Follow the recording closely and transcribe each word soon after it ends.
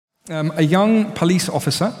A young police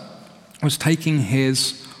officer was taking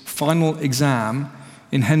his final exam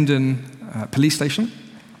in Hendon police station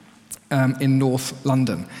in North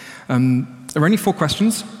London. There were only 4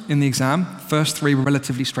 questions in the exam. First 3 were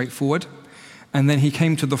relatively straightforward. And then he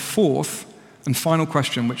came to the 4th and final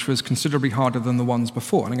question, which was considerably harder than the ones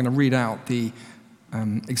before. And I'm going to read out the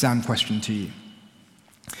exam question to you.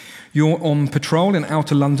 You're on patrol in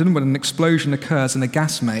outer London when an explosion occurs in a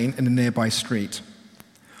gas main in a nearby street.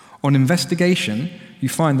 On investigation, you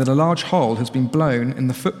find that a large hole has been blown in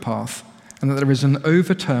the footpath and that there is an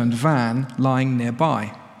overturned van lying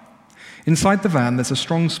nearby. Inside the van, there's a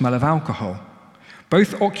strong smell of alcohol.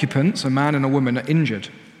 Both occupants, a man and a woman, are injured.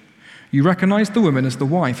 You recognize the woman as the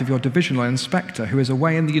wife of your divisional inspector who is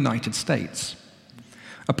away in the United States.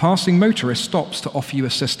 A passing motorist stops to offer you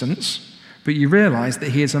assistance, but you realize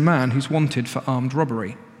that he is a man who's wanted for armed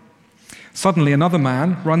robbery. Suddenly, another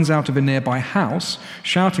man runs out of a nearby house,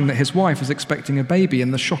 shouting that his wife is expecting a baby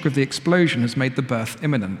and the shock of the explosion has made the birth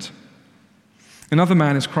imminent. Another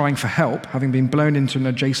man is crying for help, having been blown into an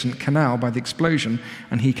adjacent canal by the explosion,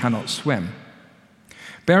 and he cannot swim.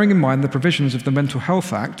 Bearing in mind the provisions of the Mental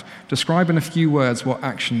Health Act, describe in a few words what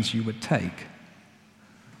actions you would take.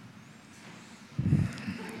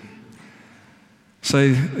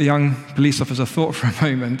 So the young police officer thought for a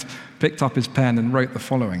moment, picked up his pen and wrote the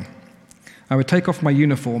following. I would take off my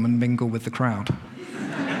uniform and mingle with the crowd.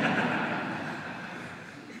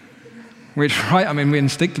 Which, right, I mean, we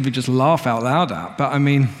instinctively just laugh out loud at. But I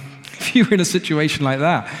mean, if you were in a situation like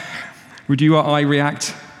that, would you or I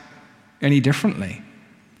react any differently?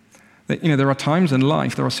 That, there are times in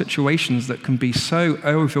life, there are situations that can be so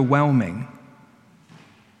overwhelming,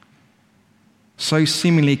 so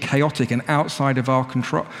seemingly chaotic and outside of our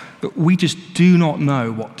control, that we just do not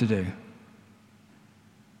know what to do.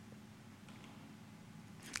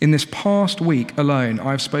 In this past week alone,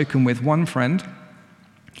 I've spoken with one friend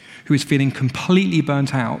who is feeling completely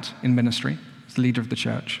burnt out in ministry as the leader of the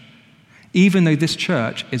church. Even though this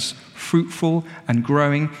church is fruitful and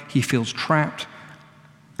growing, he feels trapped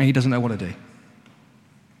and he doesn't know what to do.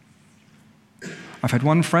 I've had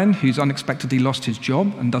one friend who's unexpectedly lost his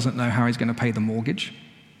job and doesn't know how he's going to pay the mortgage.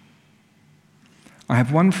 I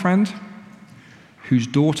have one friend whose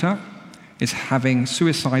daughter is having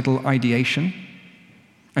suicidal ideation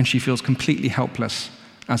and she feels completely helpless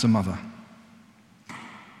as a mother.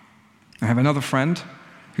 I have another friend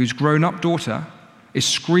whose grown-up daughter is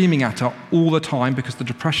screaming at her all the time because the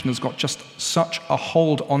depression has got just such a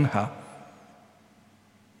hold on her.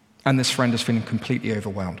 And this friend is feeling completely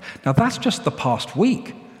overwhelmed. Now, that's just the past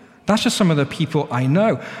week. That's just some of the people I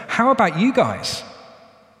know. How about you guys?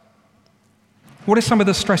 What is some of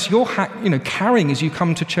the stress you're carrying as you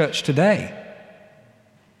come to church today?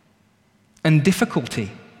 And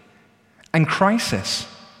difficulty and crisis.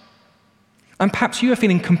 And perhaps you are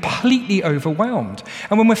feeling completely overwhelmed.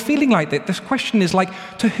 And when we're feeling like that, this question is like,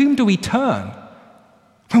 to whom do we turn?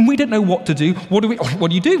 When we don't know what to do, what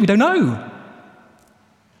do you do? We don't know.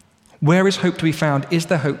 Where is hope to be found? Is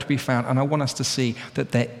there hope to be found? And I want us to see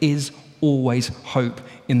that there is always hope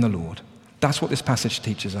in the Lord. That's what this passage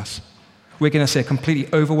teaches us. We're going to see a completely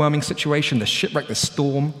overwhelming situation, the shipwreck, the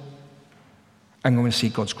storm. And we're going to see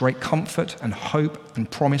God's great comfort and hope and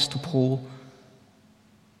promise to Paul.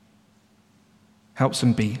 Helps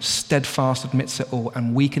him be steadfast amidst it all,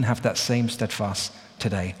 and we can have that same steadfast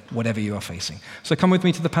today, whatever you are facing. So come with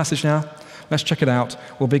me to the passage now. Let's check it out.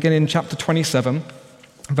 We'll begin in chapter 27,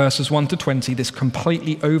 verses 1 to 20, this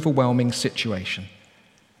completely overwhelming situation,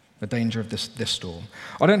 the danger of this storm.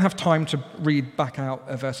 I don't have time to read back out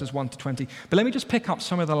verses 1 to 20, but let me just pick up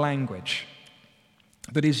some of the language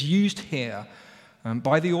that is used here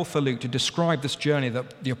by the author Luke to describe this journey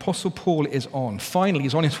that the Apostle Paul is on. Finally,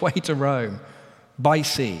 he's on his way to Rome by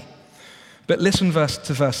sea. But listen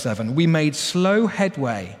to verse 7. We made slow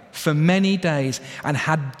headway for many days and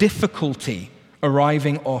had difficulty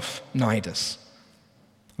arriving off Cnidus.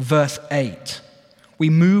 Verse 8.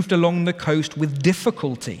 We moved along the coast with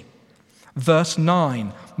difficulty. Verse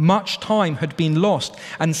 9. Much time had been lost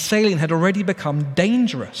and sailing had already become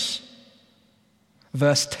dangerous.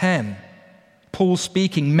 Verse 10. Paul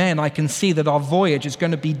speaking, men, I can see that our voyage is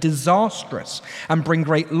going to be disastrous and bring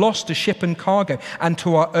great loss to ship and cargo and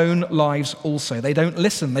to our own lives also. They don't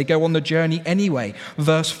listen. They go on the journey anyway.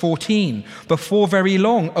 Verse 14, before very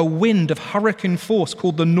long, a wind of hurricane force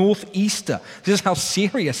called the northeaster, this is how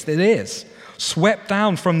serious it is, swept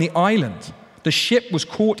down from the island. The ship was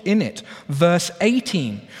caught in it. Verse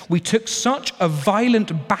 18, we took such a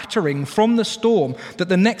violent battering from the storm that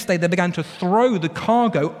the next day they began to throw the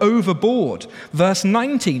cargo overboard. Verse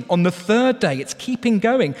 19, on the third day, it's keeping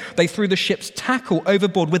going. They threw the ship's tackle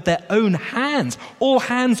overboard with their own hands. All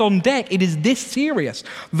hands on deck. It is this serious.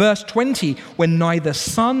 Verse 20, when neither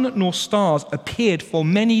sun nor stars appeared for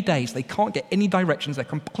many days, they can't get any directions. They're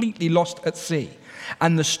completely lost at sea.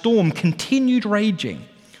 And the storm continued raging.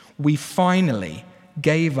 We finally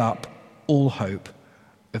gave up all hope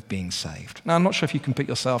of being saved. Now, I'm not sure if you can put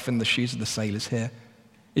yourself in the shoes of the sailors here,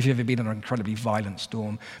 if you've ever been in an incredibly violent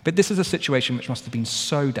storm, but this is a situation which must have been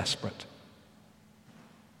so desperate,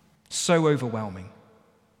 so overwhelming,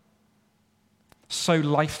 so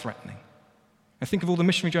life-threatening. And think of all the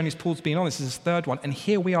missionary journeys Paul's been on. This is his third one, and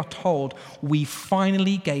here we are told we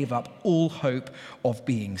finally gave up all hope of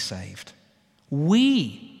being saved.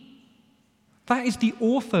 That is the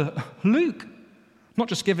author, Luke, not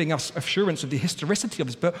just giving us assurance of the historicity of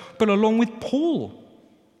this, but along with Paul.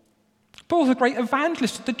 Paul's a great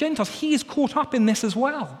evangelist to the Gentiles. He is caught up in this as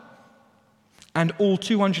well. And all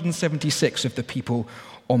 276 of the people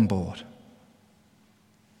on board.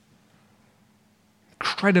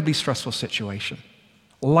 Incredibly stressful situation,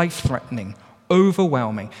 life-threatening,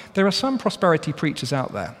 overwhelming. There are some prosperity preachers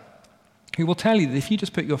out there who will tell you that if you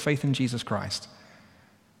just put your faith in Jesus Christ,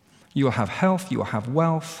 you will have health, you will have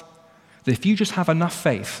wealth, that if you just have enough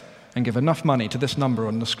faith and give enough money to this number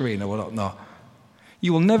on the screen or whatnot,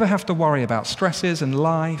 you will never have to worry about stresses in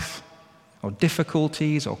life or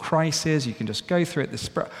difficulties or crises. You can just go through it.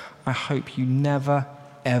 I hope you never,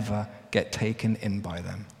 ever get taken in by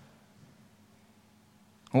them.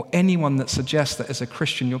 Or anyone that suggests that as a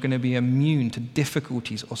Christian you're going to be immune to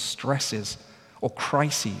difficulties or stresses or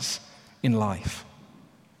crises in life.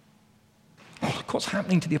 Oh, look what's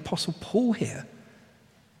happening to the Apostle Paul here.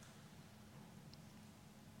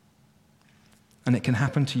 And it can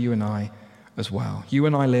happen to you and I as well. You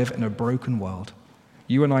and I live in a broken world.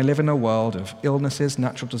 You and I live in a world of illnesses,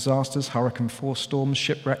 natural disasters, hurricane force storms,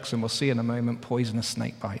 shipwrecks, and we'll see in a moment poisonous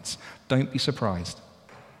snake bites. Don't be surprised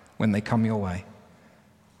when they come your way.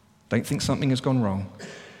 Don't think something has gone wrong.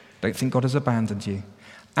 Don't think God has abandoned you.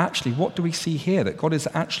 Actually, what do we see here? That God is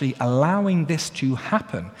actually allowing this to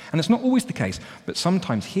happen. And it's not always the case, but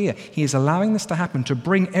sometimes here, he is allowing this to happen to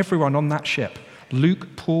bring everyone on that ship,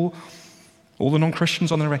 Luke, Paul, all the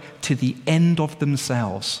non-Christians on the way, to the end of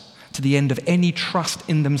themselves, to the end of any trust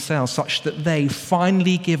in themselves, such that they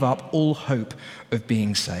finally give up all hope of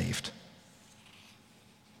being saved.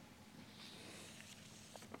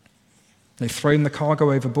 They've thrown the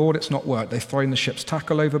cargo overboard, it's not worked. They've thrown the ship's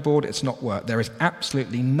tackle overboard, it's not worked. There is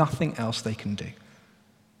absolutely nothing else they can do.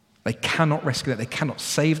 They cannot rescue that, they cannot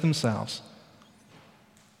save themselves.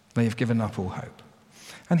 They have given up all hope.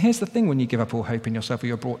 And here's the thing, when you give up all hope in yourself or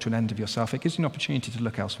you're brought to an end of yourself, it gives you an opportunity to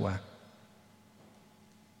look elsewhere.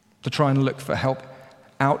 To try and look for help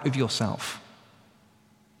out of yourself.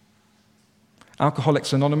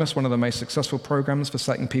 Alcoholics Anonymous, one of the most successful programs for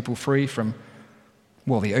setting people free from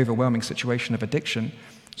the overwhelming situation of addiction,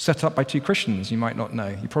 set up by two Christians you might not know.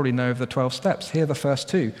 You probably know of the 12 steps. Here are the first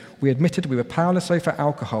two. We admitted we were powerless over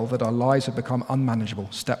alcohol, that our lives had become unmanageable.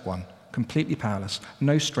 Step 1, completely powerless,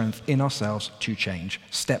 no strength in ourselves to change.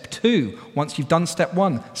 Step 2, once you've done step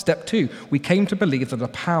 1, step 2, we came to believe that a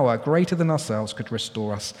power greater than ourselves could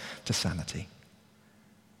restore us to sanity.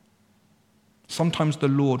 Sometimes the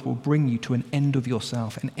Lord will bring you to an end of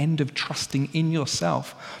yourself, an end of trusting in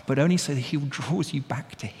yourself, but only so that he draws you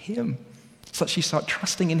back to him. Such you start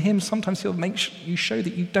trusting in him. Sometimes he'll make you show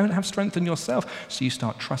that you don't have strength in yourself, so you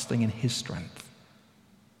start trusting in his strength.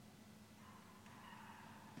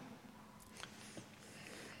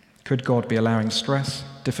 Could God be allowing stress,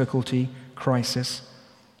 difficulty, crisis,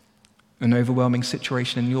 an overwhelming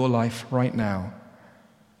situation in your life right now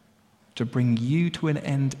to bring you to an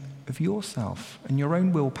end of yourself and your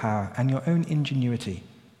own willpower and your own ingenuity?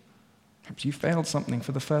 Perhaps you failed something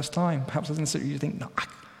for the first time. Perhaps as an institute you think, no.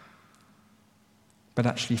 But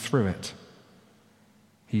actually through it,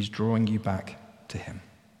 he's drawing you back to him,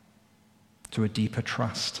 to a deeper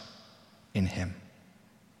trust in him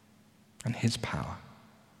and his power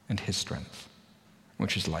and his strength,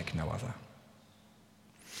 which is like no other.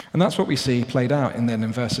 And that's what we see played out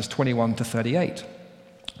in verses 21 to 38,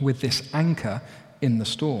 with this anchor in the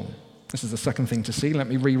storm. This is the second thing to see. Let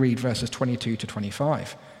me reread verses 22 to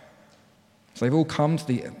 25. So they've all come to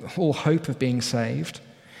the whole hope of being saved,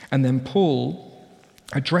 and then Paul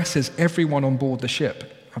addresses everyone on board the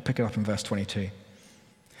ship. I'll pick it up in verse 22.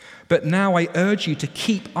 But now I urge you to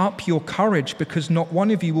keep up your courage, because not one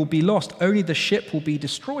of you will be lost, only the ship will be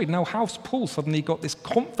destroyed. Now, how's Paul suddenly got this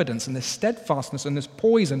confidence and this steadfastness and this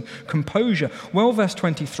poise and composure? Well, verse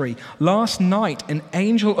 23, last night an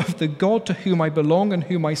angel of the God to whom I belong and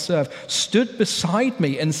whom I serve stood beside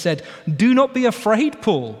me and said, do not be afraid,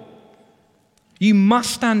 Paul. You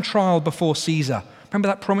must stand trial before Caesar. Remember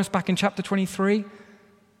that promise back in chapter 23?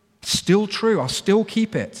 Still true, I'll still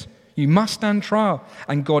keep it. You must stand trial,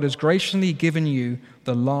 and God has graciously given you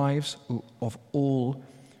the lives of all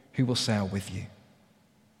who will sail with you.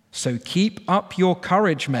 So keep up your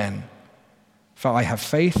courage, men, for I have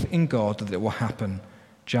faith in God that it will happen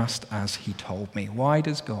just as he told me. Why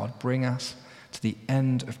does God bring us to the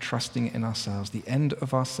end of trusting in ourselves, the end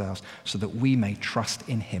of ourselves, so that we may trust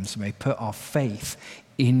in him, so we may put our faith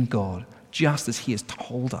in God, just as he has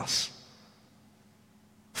told us?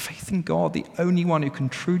 Faith in God, the only one who can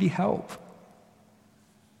truly help.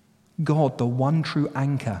 God, the one true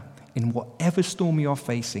anchor in whatever storm you are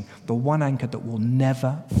facing, the one anchor that will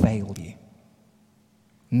never fail you,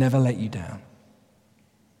 never let you down.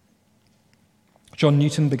 John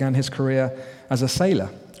Newton began his career as a sailor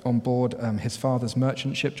on board his father's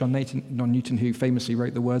merchant ship. John Newton, who famously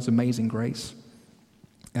wrote the words Amazing Grace.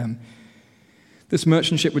 This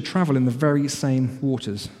merchant ship would travel in the very same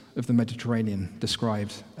waters of the Mediterranean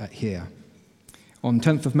described here. On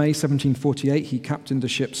 10th of May 1748, he captained a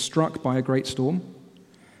ship struck by a great storm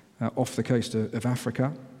off the coast of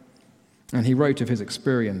Africa, and he wrote of his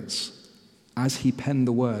experience as he penned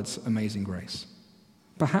the words Amazing Grace.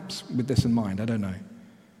 Perhaps with this in mind, I don't know.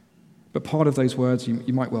 But part of those words,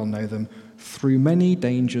 you might well know them. Through many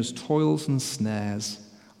dangers, toils and snares,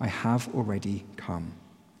 I have already come.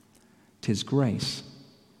 'Tis grace,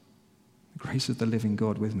 the grace of the living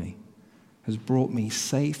God with me, has brought me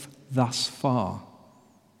safe thus far,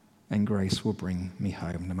 and grace will bring me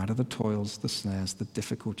home. No matter the toils, the snares, the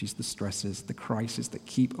difficulties, the stresses, the crises that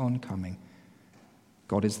keep on coming,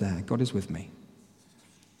 God is there. God is with me.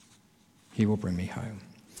 He will bring me home.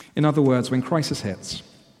 In other words, when crisis hits,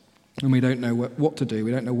 and we don't know what to do,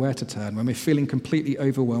 we don't know where to turn, when we're feeling completely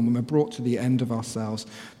overwhelmed, when we're brought to the end of ourselves,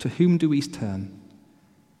 to whom do we turn?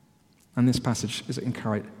 And this passage is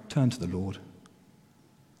encouraged, turn to the Lord.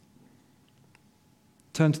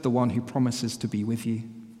 Turn to the one who promises to be with you,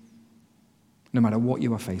 no matter what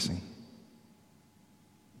you are facing,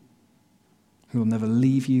 who will never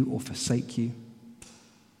leave you or forsake you.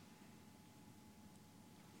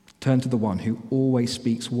 Turn to the one who always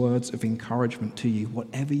speaks words of encouragement to you.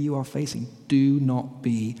 Whatever you are facing, do not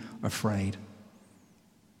be afraid.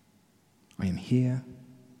 I am here.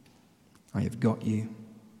 I have got you.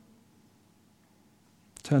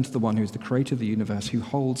 Turn to the one who is the creator of the universe, who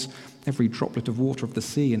holds every droplet of water of the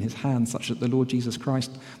sea in his hand, such that the Lord Jesus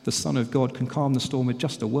Christ, the Son of God, can calm the storm with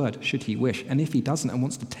just a word, should he wish. And if he doesn't and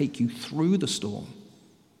wants to take you through the storm,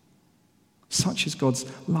 such is God's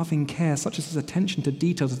loving care, such is his attention to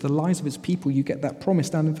details of the lives of his people. You get that promise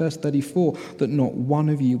down in verse 34, that not one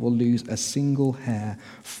of you will lose a single hair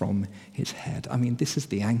from his head. I mean, this is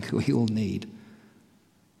the anchor we all need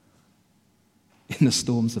in the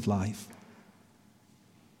storms of life.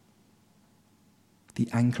 The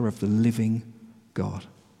anchor of the living God.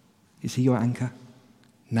 Is he your anchor?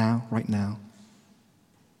 Now, right now?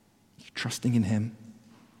 Are you trusting in him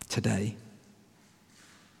today?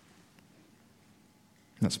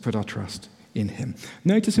 Let's put our trust in him.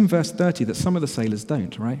 Notice in verse 30 that some of the sailors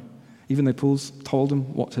don't, right? Even though Paul's told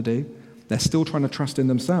them what to do, they're still trying to trust in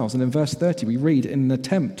themselves. And in verse 30, we read, in an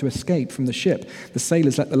attempt to escape from the ship, the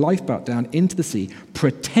sailors let the lifeboat down into the sea,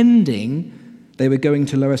 pretending they were going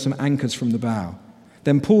to lower some anchors from the bow.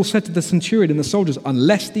 Then Paul said to the centurion and the soldiers,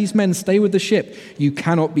 unless these men stay with the ship, you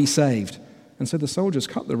cannot be saved. And so the soldiers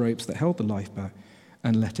cut the ropes that held the lifeboat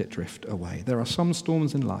and let it drift away. There are some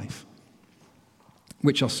storms in life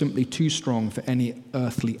which are simply too strong for any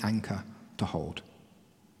earthly anchor to hold.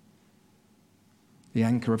 The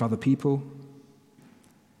anchor of other people,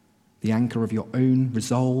 the anchor of your own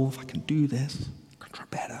resolve, I can do this, I can try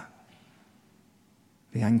better.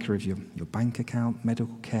 The anchor of your bank account,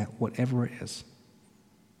 medical care, whatever it is.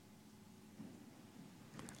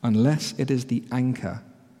 Unless it is the anchor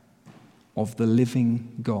of the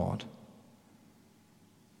living God,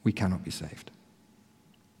 we cannot be saved.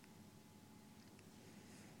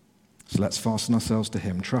 So let's fasten ourselves to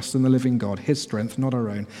him, trust in the living God, his strength, not our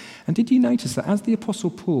own. And did you notice that as the Apostle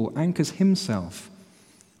Paul anchors himself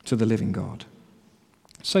to the living God,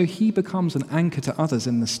 so he becomes an anchor to others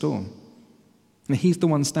in the storm? And he's the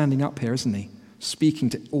one standing up here, isn't he? Speaking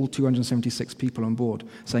to all 276 people on board,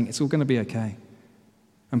 saying it's all going to be okay.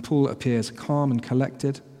 And Paul appears calm and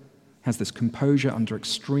collected, has this composure under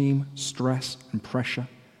extreme stress and pressure,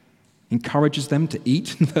 encourages them to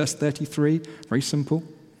eat in verse 33, very simple,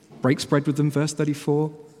 breaks bread with them, verse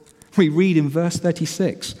 34. We read in verse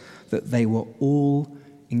 36 that they were all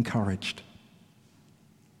encouraged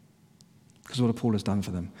because of what Paul has done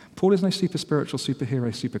for them. Paul is no super spiritual,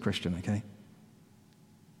 superhero, super Christian, okay?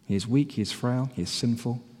 He is weak, he is frail, he is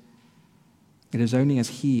sinful. It is only as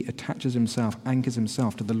he attaches himself, anchors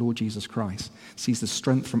himself to the Lord Jesus Christ, sees the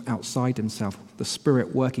strength from outside himself, the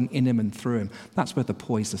Spirit working in him and through him. That's where the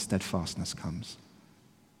poise, the steadfastness comes.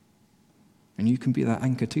 And you can be that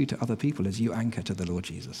anchor too to other people as you anchor to the Lord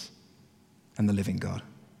Jesus and the living God.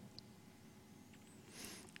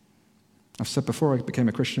 I've said before, I became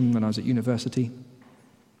a Christian when I was at university.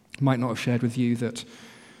 I might not have shared with you that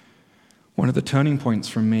one of the turning points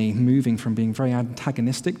from me moving from being very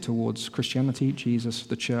antagonistic towards Christianity, Jesus,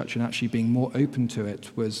 the church, and actually being more open to it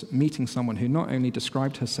was meeting someone who not only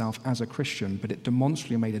described herself as a Christian, but it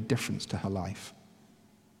demonstrably made a difference to her life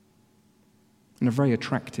in a very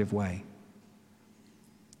attractive way.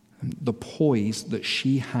 And the poise that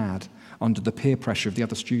she had under the peer pressure of the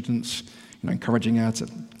other students, encouraging her to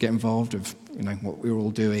get involved with, what we were all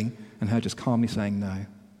doing, and her just calmly saying no.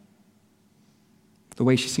 The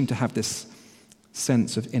way she seemed to have this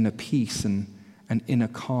sense of inner peace and inner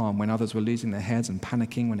calm when others were losing their heads and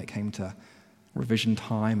panicking when it came to revision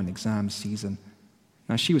time and exam season.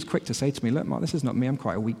 Now, she was quick to say to me, look, Mark, this is not me. I'm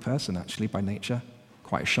quite a weak person, actually, by nature.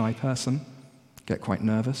 Quite a shy person. Get quite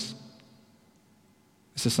nervous.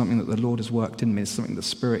 This is something that the Lord has worked in me. It's something the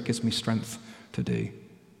Spirit gives me strength to do.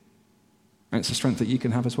 And it's a strength that you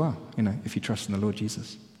can have as well, if you trust in the Lord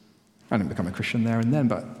Jesus. I didn't become a Christian there and then,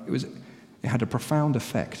 but it had a profound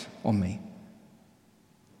effect on me,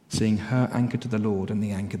 seeing her anchor to the Lord and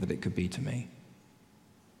the anchor that it could be to me.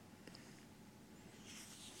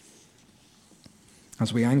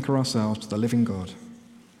 As we anchor ourselves to the living God,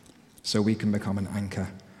 so we can become an anchor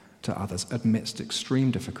to others amidst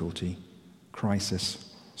extreme difficulty,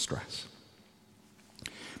 crisis, stress.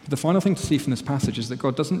 But the final thing to see from this passage is that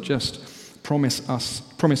God doesn't just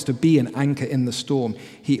promise to be an anchor in the storm.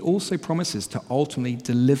 He also promises to ultimately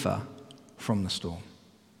deliver from the storm.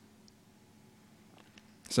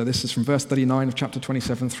 So this is from verse 39 of chapter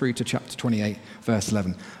 27 through to chapter 28, verse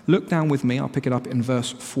 11. Look down with me, I'll pick it up in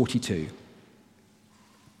verse 42.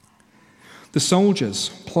 The soldiers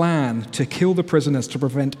plan to kill the prisoners to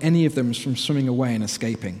prevent any of them from swimming away and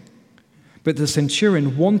escaping. But the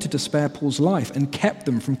centurion wanted to spare Paul's life and kept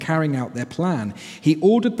them from carrying out their plan. He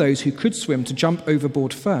ordered those who could swim to jump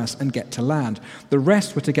overboard first and get to land. The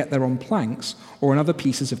rest were to get there on planks or on other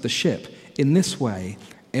pieces of the ship. In this way,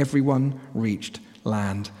 everyone reached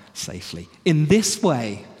land safely. In this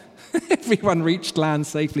way, everyone reached land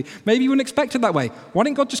safely. Maybe you wouldn't expect it that way. Why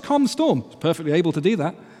didn't God just calm the storm? He's perfectly able to do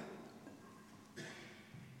that.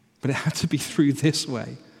 But it had to be through this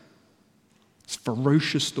way. This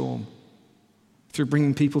ferocious storm. Through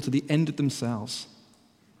bringing people to the end of themselves,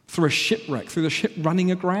 through a shipwreck, through the ship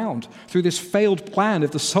running aground, through this failed plan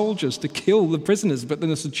of the soldiers to kill the prisoners, but then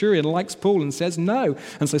the centurion likes Paul and says no.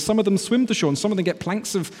 And so some of them swim to shore and some of them get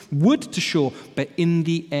planks of wood to shore. But in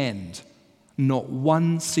the end, not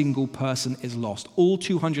one single person is lost. All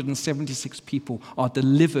 276 people are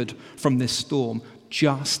delivered from this storm,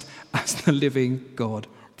 just as the living God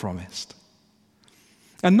promised.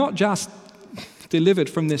 And not just delivered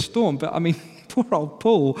from this storm, but poor old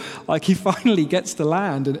Paul, he finally gets to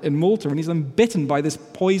land in Malta and he's unbitten by this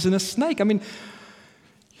poisonous snake.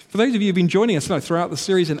 For those of you who've been joining us throughout the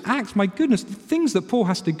series in Acts, my goodness, the things that Paul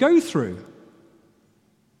has to go through.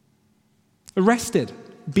 Arrested,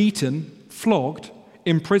 beaten, flogged,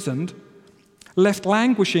 imprisoned, left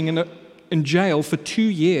languishing in jail for 2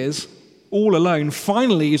 years, all alone.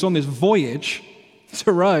 Finally, he's on this voyage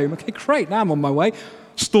to Rome. Okay, great, now I'm on my way.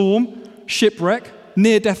 Storm, shipwreck,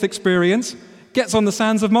 near-death experience. Gets on the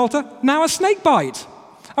sands of Malta, now a snake bite.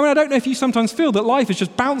 I don't know if you sometimes feel that life is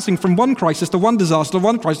just bouncing from one crisis to one disaster, to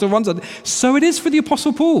one crisis to one disaster. So it is for the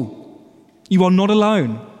Apostle Paul. You are not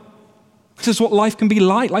alone. This is what life can be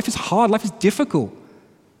like. Life is hard, life is difficult.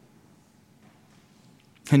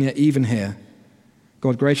 And yet even here,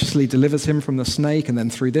 God graciously delivers him from the snake, and then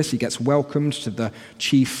through this he gets welcomed to the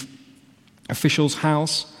chief official's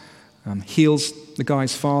house, heals the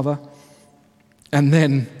guy's father, and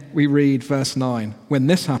then we read verse 9, when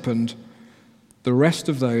this happened, the rest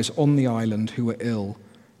of those on the island who were ill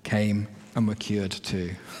came and were cured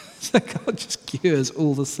too. So God just cures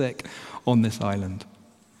all the sick on this island.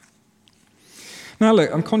 Now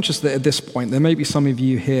look, I'm conscious that at this point there may be some of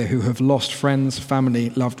you here who have lost friends, family,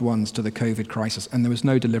 loved ones to the COVID crisis, and there was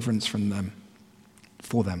no deliverance from them,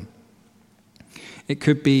 for them. It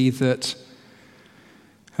could be that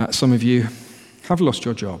some of you have lost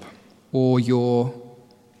your job, or you're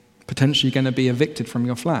potentially going to be evicted from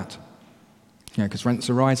your flat, because rents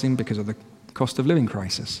are rising because of the cost of living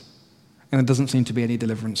crisis, and there doesn't seem to be any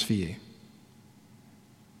deliverance for you.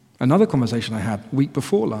 Another conversation I had week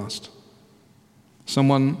before last,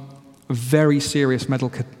 someone, a very serious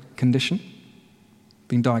medical condition,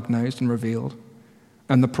 being diagnosed and revealed,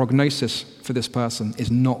 and the prognosis for this person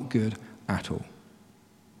is not good at all.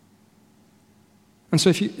 And so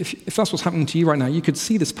if that's what's happening to you right now, you could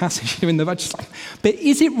see this passage in the just like, but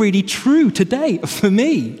is it really true today for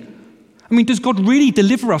me? I mean, does God really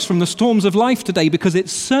deliver us from the storms of life today? Because it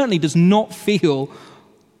certainly does not feel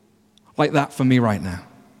like that for me right now.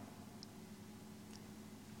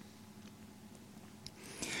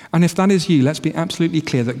 And if that is you, let's be absolutely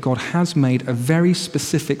clear that God has made a very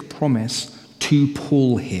specific promise to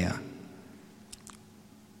Paul here,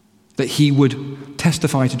 that he would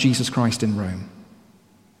testify to Jesus Christ in Rome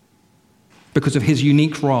because of his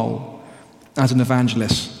unique role as an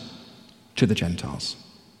evangelist to the Gentiles.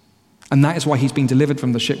 And that is why he's been delivered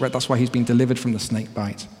from the shipwreck. That's why he's been delivered from the snake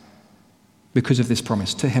bite, because of this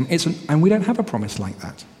promise to him. And we don't have a promise like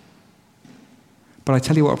that. But I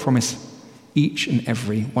tell you what a promise each and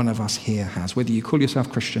every one of us here has, whether you call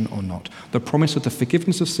yourself Christian or not. The promise of the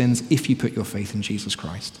forgiveness of sins if you put your faith in Jesus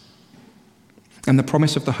Christ. And the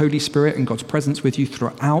promise of the Holy Spirit and God's presence with you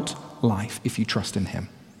throughout life if you trust in him.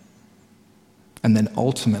 And then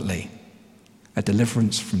ultimately, a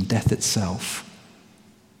deliverance from death itself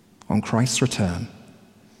on Christ's return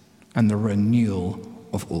and the renewal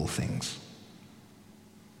of all things.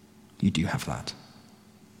 You do have that.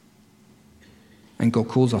 And God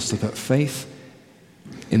calls us to put faith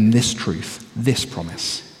in this truth, this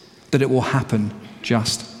promise, that it will happen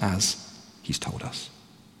just as he's told us.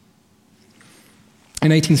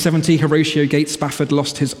 In 1870, Horatio Gates Spafford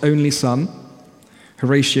lost his only son,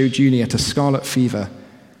 Horatio Jr., to scarlet fever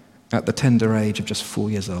at the tender age of just 4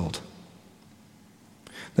 years old.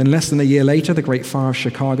 Then less than a year later, the Great Fire of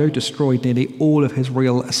Chicago destroyed nearly all of his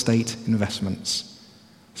real estate investments.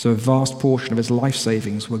 So a vast portion of his life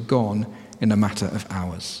savings were gone in a matter of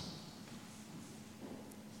hours.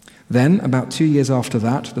 Then, about 2 years after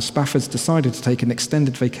that, the Spaffords decided to take an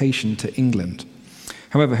extended vacation to England.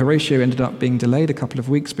 However, Horatio ended up being delayed a couple of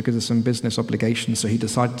weeks because of some business obligations, so he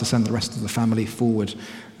decided to send the rest of the family forward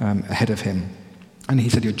ahead of him. And he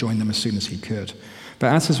said he'd join them as soon as he could. But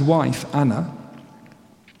as his wife, Anna,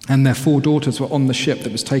 and their 4 daughters were on the ship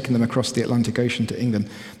that was taking them across the Atlantic Ocean to England,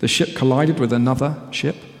 the ship collided with another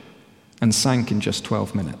ship and sank in just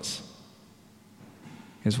 12 minutes.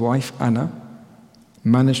 His wife, Anna,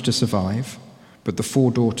 managed to survive, but the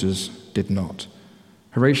 4 daughters did not.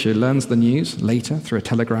 Horatio learns the news later through a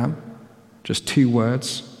telegram, just 2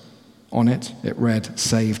 words on it. It read,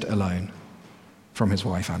 "Saved alone," from his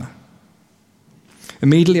wife, Anna.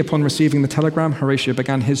 Immediately upon receiving the telegram, Horatio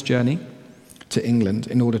began his journey to England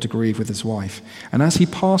in order to grieve with his wife. And as he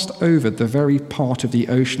passed over the very part of the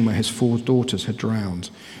ocean where his 4 daughters had drowned,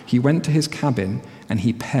 he went to his cabin and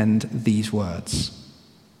he penned these words.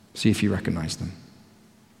 See if you recognize them.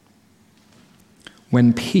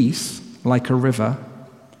 "When peace, like a river,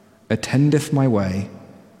 attendeth my way,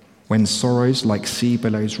 when sorrows like sea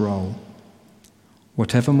billows roll,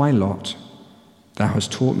 whatever my lot, thou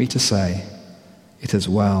hast taught me to say, it is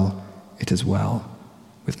well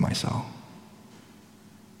with my soul."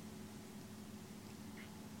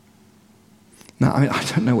 Now, I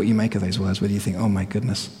don't know what you make of those words, whether you think, oh my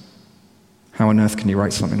goodness, how on earth can you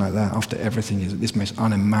write something like that after everything is this most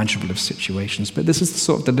unimaginable of situations? But this is the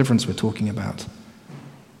sort of deliverance we're talking about.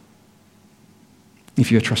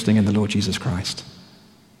 If you're trusting in the Lord Jesus Christ,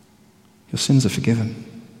 your sins are forgiven.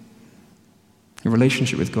 Your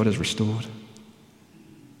relationship with God is restored.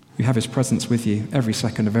 You have his presence with you every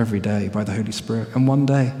second of every day by the Holy Spirit. And one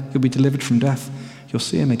day, you'll be delivered from death. You'll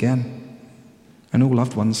see him again. And all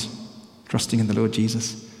loved ones, trusting in the Lord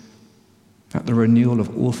Jesus, at the renewal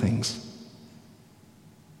of all things.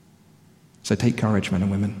 So take courage, men and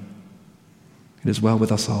women. It is well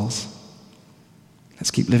with our souls.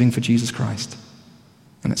 Let's keep living for Jesus Christ.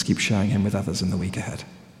 And let's keep sharing him with others in the week ahead.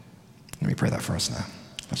 Let me pray that for us now.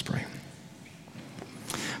 Let's pray.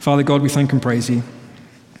 Father God, we thank and praise you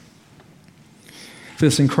for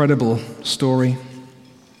this incredible story,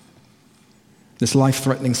 this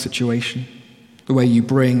life-threatening situation, the way you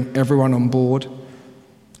bring everyone on board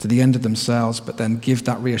to the end of themselves, but then give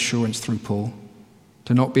that reassurance through Paul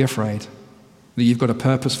to not be afraid, that you've got a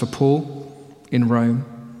purpose for Paul in Rome,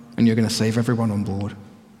 and you're going to save everyone on board.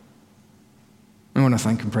 I want to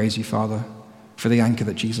thank and praise you, Father, for the anchor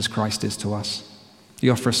that Jesus Christ is to us. The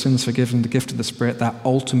offer of sins forgiven, the gift of the Spirit, that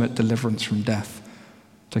ultimate deliverance from death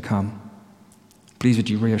to come. Please would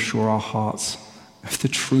you reassure our hearts of the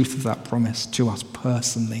truth of that promise to us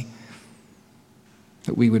personally,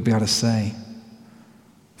 that we would be able to say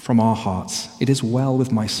from our hearts, it is well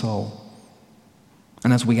with my soul.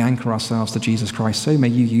 And as we anchor ourselves to Jesus Christ, so may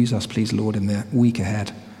you use us, please, Lord, in the week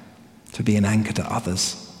ahead to be an anchor to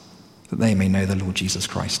others, that they may know the Lord Jesus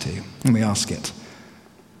Christ too. And we ask it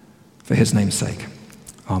for his name's sake.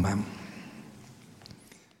 Amen.